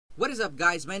What is up,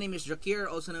 guys? My name is Drakir,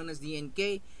 also known as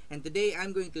DNK, and today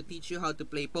I'm going to teach you how to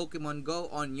play Pokemon Go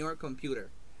on your computer.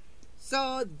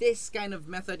 So, this kind of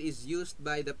method is used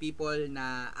by the people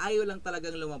na ayaw lang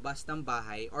talagang lumabas ng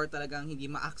bahay or talagang hindi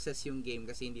ma-access yung game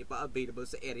kasi hindi pa available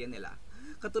sa area nila.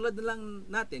 Katulad na lang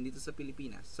natin dito sa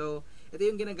Pilipinas. So, ito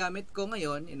yung ginagamit ko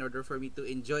ngayon in order for me to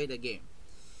enjoy the game.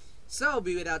 So,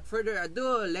 without further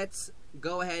ado, let's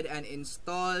go ahead and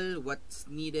install what's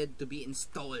needed to be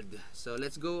installed. So,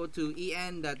 let's go to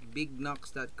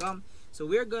en.bignox.com. So,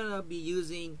 we're gonna be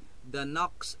using the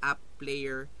Nox App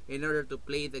Player in order to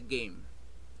play the game.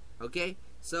 Okay?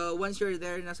 So, once you're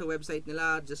there, nasa website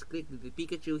nila, just click the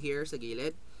Pikachu here sa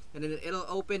gilid. And then, it'll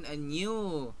open a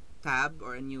new tab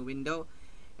or a new window.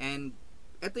 And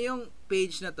ito yung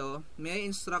page na to, may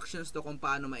instructions to kung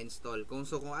paano ma-install. Kung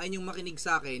ayaw yung makinig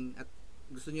sa akin at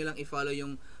gusto nyo lang i-follow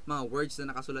yung mga words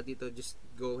na nakasulat dito, just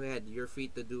go ahead. You're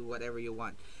free to do whatever you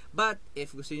want. But,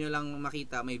 if gusto nyo lang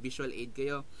makita, may visual aid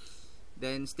kayo,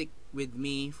 then stick with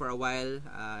me for a while.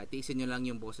 Tiisin nyo lang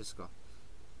yung boses ko.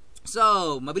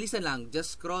 So, mabilisan lang.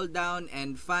 Just scroll down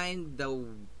and find the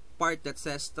part that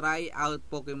says try out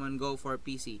Pokemon Go for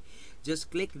PC.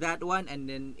 Just click that one and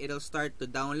then it'll start to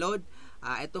download.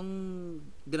 Itong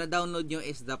dina-download nyo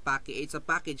is the package. It's a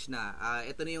package na.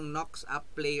 Ito na yung Nox App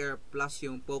Player plus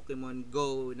yung Pokemon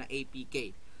Go na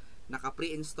APK.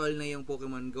 Naka-pre-install na yung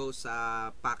Pokemon Go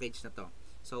sa package na to.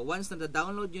 So, once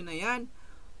na-download nyo na yan,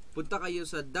 punta kayo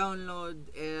sa download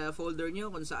folder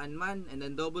nyo kung saan man, and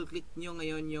then double-click nyo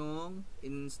ngayon yung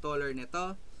installer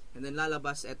nito, and then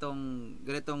lalabas itong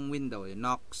ganitong window, yung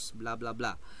Nox, blah blah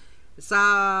blah.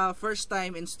 Sa first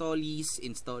time installees,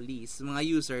 mga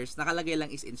users, nakalagay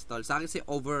lang is install. Sa akin kasi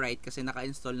overwrite kasi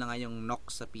naka-install na nga yung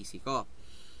Nox sa PC ko.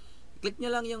 Click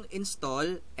nyo lang yung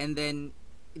install, and then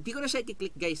hindi ko na siya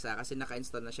i-click, guys, kasi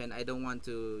naka-install na siya and I don't want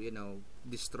to,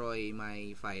 destroy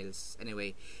my files.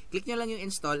 Anyway, click nyo lang yung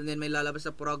install, and then may lalabas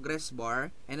sa progress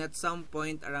bar, and at some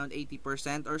point around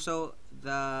 80% or so,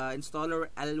 the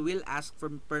installer will ask for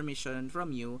permission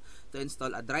from you to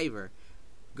install a driver.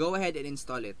 Go ahead and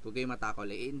install it. Huwag kayo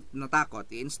natakot.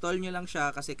 I-install nyo lang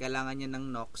siya kasi kailangan niya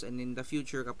ng Nox, and in the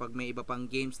future, kapag may iba pang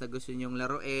games na gusto nyong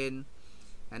laruin,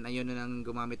 and ayun na nang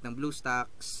gumamit ng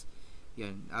BlueStacks,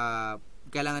 yun,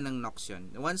 kailangan ng Nox yun.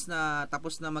 Once na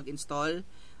tapos na mag-install,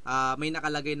 may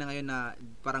nakalagay na ngayon na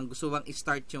parang gusto bang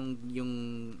i-start yung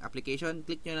application,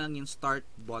 click nyo lang yung start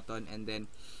button, and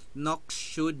then Nox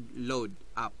should load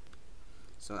up.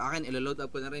 So, akin, ilo-load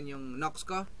up ko na rin yung Nox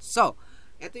ko. So,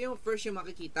 ito yung first yung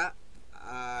makikita.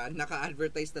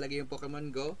 Naka-advertise talaga yung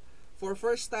Pokemon Go. For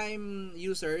first time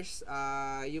users,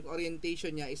 yung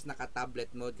orientation niya is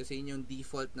naka-tablet mode kasi yun yung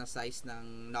default na size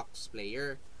ng Nox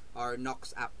Player or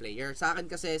Nox App Player. Sa akin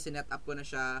kasi, sinet up ko na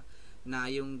siya na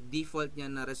yung default niya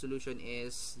na resolution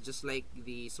is just like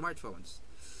the smartphones.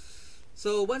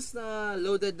 So, once na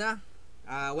loaded na,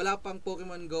 wala pang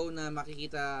Pokemon Go na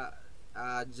makikita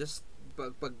just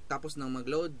pagtapos ng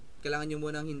mag-load. Kailangan nyo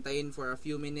munang hintayin for a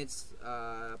few minutes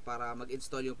para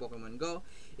mag-install yung Pokemon Go.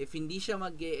 If hindi siya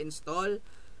mag-install,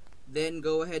 then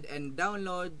go ahead and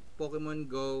download Pokemon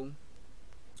Go,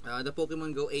 the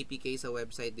Pokemon Go APK sa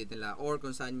website din nila, or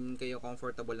kung saan kayo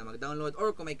comfortable na mag-download,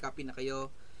 or kung may copy na kayo,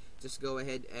 just go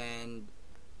ahead and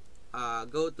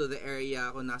go to the area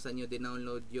kung nasan nyo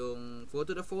din-download yung, go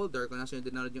to the folder kung nasan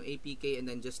nyo din-download yung APK, and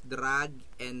then just drag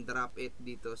and drop it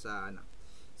dito sa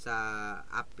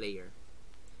App Player.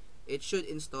 It should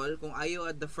install. Kung ayaw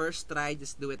at the first try,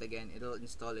 just do it again. It'll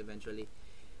install eventually.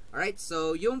 Alright,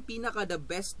 so yung the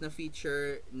best na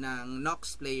feature ng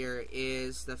Nox Player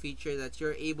is the feature that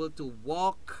you're able to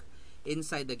walk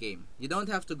inside the game. You don't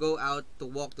have to go out to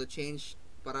walk to change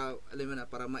para, alam mo na,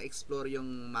 para ma-explore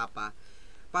yung mapa.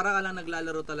 Para ka lang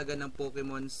naglalaro talaga ng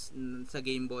Pokemon sa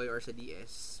Game Boy or sa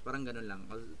DS. Parang ganun lang,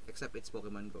 except it's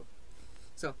Pokemon Go.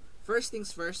 So, first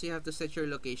things first, you have to set your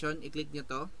location. I-click nyo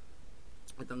to.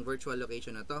 Itong virtual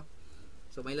location na to.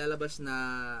 So, may lalabas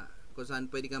na kung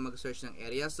saan pwede kang mag-search ng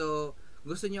area. So,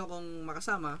 gusto nyo akong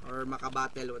makasama or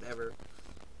makabattle, whatever.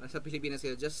 Sa Pilipinas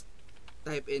kayo, just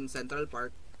type in Central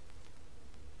Park.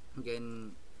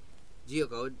 Again,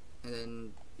 geocode. And then,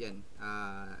 yan.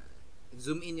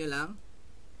 Zoom in nyo lang.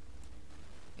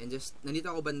 And just, nandito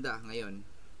ako banda ngayon.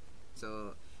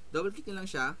 So, double-click nyo lang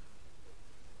siya.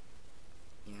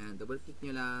 Yan, double-click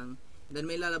nyo lang. And then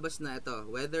may lalabas na ito,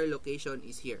 weather location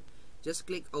is here. Just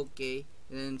click OK,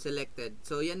 and then selected.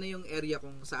 So, yan na yung area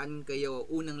kung saan kayo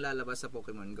unang lalabas sa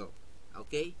Pokemon Go.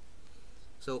 Okay?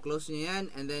 So, close nyo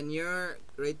yan, and then you're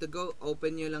ready to go.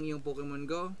 Open nyo lang yung Pokemon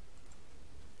Go.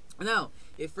 Now,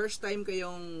 if first time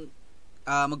kayong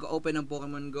mag-open ng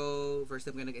Pokemon Go, first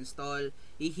time kayo nag-install,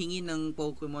 hihingi ng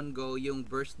Pokemon Go yung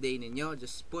birthday ninyo.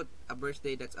 Just put a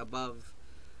birthday that's above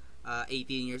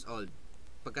 18 years old.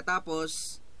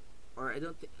 Pagkatapos, or I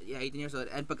don't, 18 years old.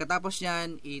 And pagkatapos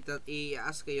yan,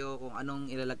 i-ask kayo kung anong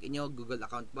ilalagay nyo, Google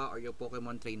account ba or your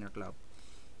Pokemon Trainer Club.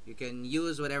 You can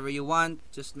use whatever you want.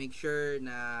 Just make sure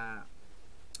na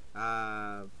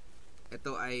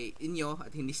ito ay inyo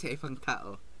at hindi sa ibang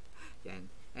tao. Yan.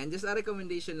 And just a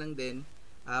recommendation lang din,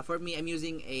 for me, I'm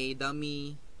using a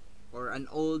dummy or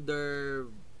an older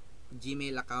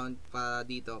Gmail account pa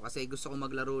dito kasi gusto ko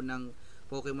maglaro ng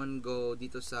Pokemon Go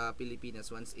dito sa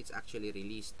Pilipinas once it's actually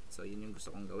released. So, yun yung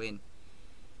gusto kong gawin.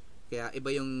 Kaya,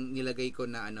 iba yung nilagay ko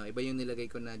na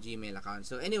Gmail account.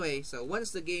 So, anyway, so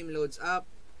once the game loads up,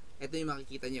 ito yung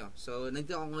makikita nyo. So,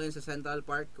 nandito ako ngayon sa Central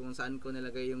Park kung saan ko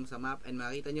nilagay yung sa map and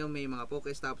makikita nyo may mga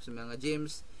Pokestops, may mga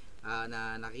gyms,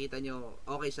 na nakita nyo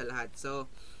okay sa lahat. So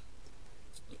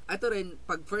ito rin,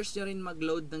 pag first nyo rin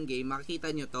mag-load ng game, makikita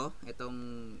nyo to, itong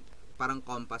parang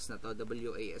compass na to,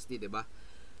 WASD, diba?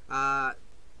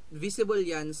 Visible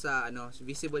yan sa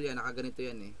visible yan, nakaganito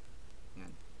yan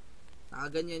yan,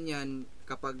 nakaganyan yan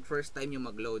kapag first time nyo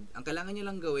mag-load. Ang kailangan nyo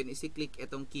lang gawin is i-click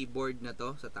itong keyboard na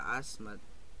to sa taas,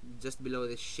 just below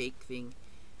this shake thing.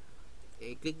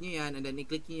 I-click nyo yan and then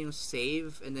i-click nyo yung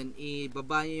save and then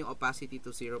ibaba nyo yung opacity to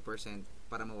 0%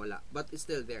 para mawala. But it's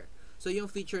still there. So yung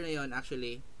feature na yon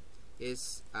actually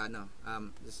is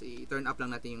just i-turn up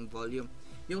lang natin yung volume.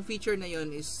 Yung feature na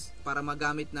yon is para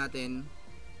magamit natin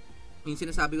yung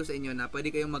sinasabi ko sa inyo na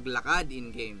pwede kayong maglakad in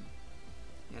game.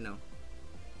 Yan o.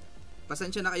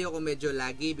 Pasensya na kayo kung medyo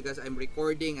laggy because I'm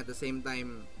recording at the same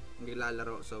time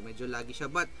naglalaro. So medyo laggy siya.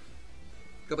 But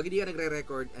kapag hindi ka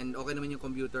nagre-record and okay naman yung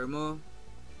computer mo,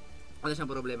 wala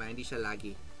siyang problema, hindi siya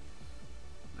laggy.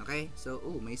 Okay? So,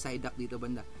 may side duck dito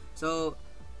banda. So,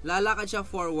 lalakad siya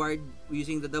forward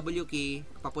using the W key,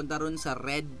 papunta ron sa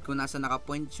red kung nasa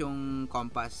nakapoint yung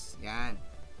compass. Yan.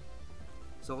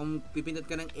 So, kung pipindot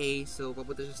ka ng A, so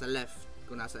papunta siya sa left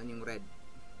kung nasaan yung red.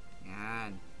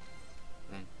 Yan.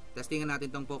 Yan. Testingan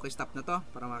natin tong Pokestop na to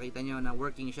para makita nyo na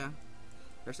working siya.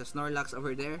 There's a Snorlax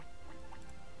over there.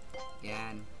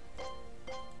 Yan.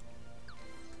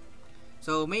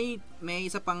 So, may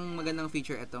isa pang magandang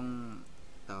feature itong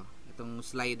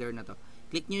slider na to.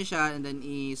 Click nyo siya and then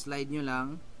i-slide nyo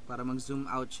lang para mag-zoom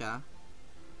out siya.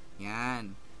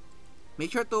 Yan.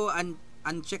 Make sure to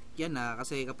uncheck yan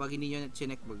kasi kapag hindi nyo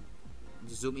chinek,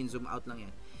 zoom in, zoom out lang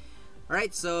yan.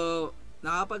 Alright, so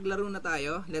nakapaglaro na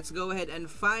tayo. Let's go ahead and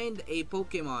find a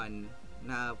Pokemon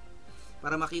na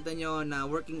para makita nyo na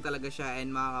working talaga siya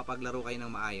and makakapaglaro kayo ng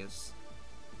maayos.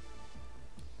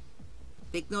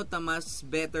 Take note na mas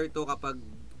better to kapag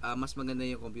mas maganda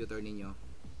yung computer ninyo.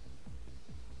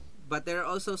 But there are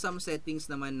also some settings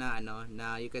naman na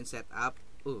na you can set up.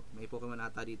 May Pokemon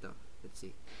ata dito. Let's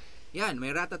see. Yan,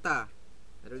 may Rattata.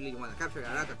 I really want to capture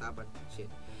a Rattata, but shit.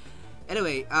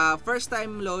 Anyway, first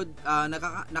time load,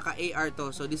 naka-AR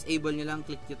to. So disable nyo lang,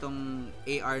 click itong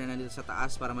AR na nandito sa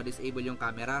taas para ma-disable yung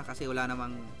camera kasi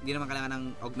hindi naman kailangan ng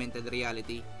augmented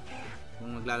reality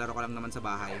kung maglalaro ka lang naman sa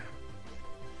bahay.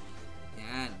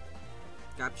 Yan.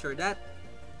 Capture that.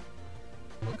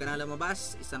 Huwag ka na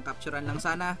lumabas. Isang capturean lang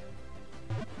sana.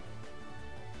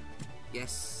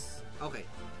 Yes. Okay.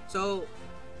 So,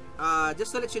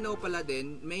 just to let you know pala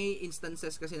din, may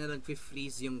instances kasi na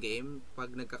nag-freeze yung game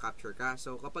pag nagka-capture ka.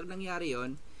 So, kapag nangyari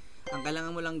yon, ang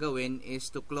kailangan mo lang gawin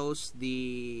is to close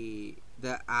the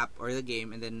app or the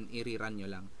game and then i-rerun nyo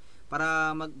lang.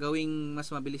 Para maggawing mas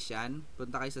mabilis yan,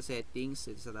 punta kayo sa settings,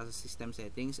 sa system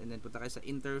settings, and then punta kayo sa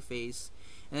interface,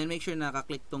 and then make sure na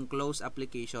kaklik tong close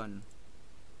application,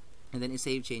 and then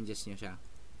i-save changes nyo siya.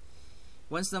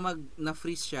 Once na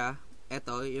freeze siya,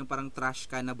 eto, yung parang trash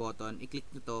can na button, i-click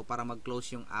nyo to para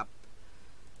mag-close yung app,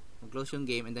 mag-close yung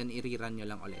game, and then i-rerun nyo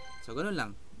lang ulit. So, ganun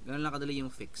lang kadali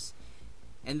yung fix.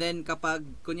 And then, kapag,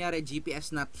 kunyari,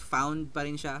 GPS not found pa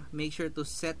rin siya, make sure to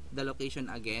set the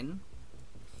location again.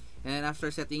 And then after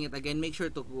setting it again, make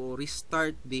sure to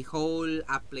restart the whole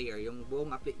app player, yung buong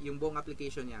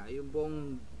application niya, yung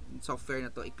buong software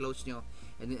na to, i-close nyo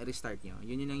and then restart nyo.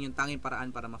 Yun yung tanging paraan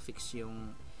para ma-fix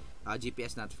yung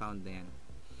GPS not found na yan.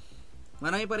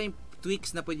 Marami pa rin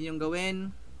tweaks na pwede nyo gawin.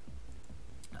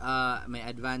 May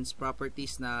advanced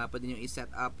properties na pwede nyo i-set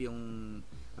up, yung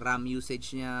RAM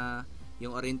usage niya,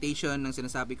 yung orientation ng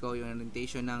sinasabi ko, yung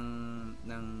orientation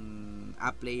ng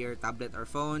app player, tablet or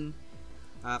phone.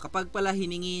 Kapag pala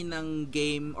hiningi ng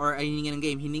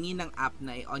app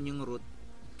na i-on yung root,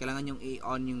 kailangan yung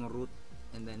i-on yung root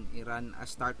and then i-run a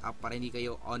startup para hindi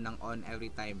kayo on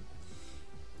every time.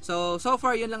 So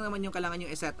far, yun lang naman yung kailangan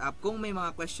yung i-set up. Kung may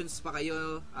mga questions pa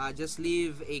kayo, just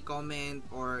leave a comment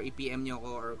or i-PM nyo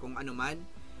ko or kung ano man.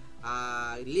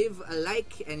 Leave a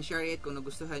like and share it kung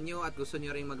nagustuhan nyo at gusto nyo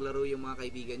rin maglaro yung mga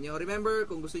kaibigan nyo. Remember,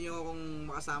 kung gusto nyo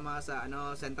akong makasama sa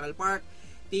Central Park,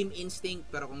 Team Instinct,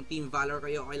 pero kung Team Valor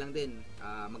kayo, okay lang din.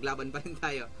 Maglaban pa rin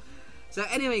tayo. So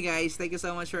anyway guys, thank you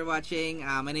so much for watching.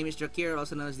 My name is Jakir,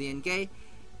 also known as DNK.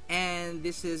 And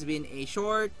this has been a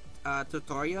short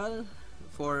tutorial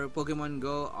for Pokemon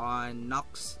Go on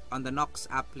the Nox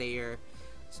App Player,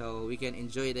 so we can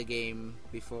enjoy the game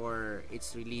before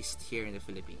it's released here in the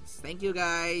Philippines. Thank you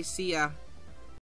guys. See ya.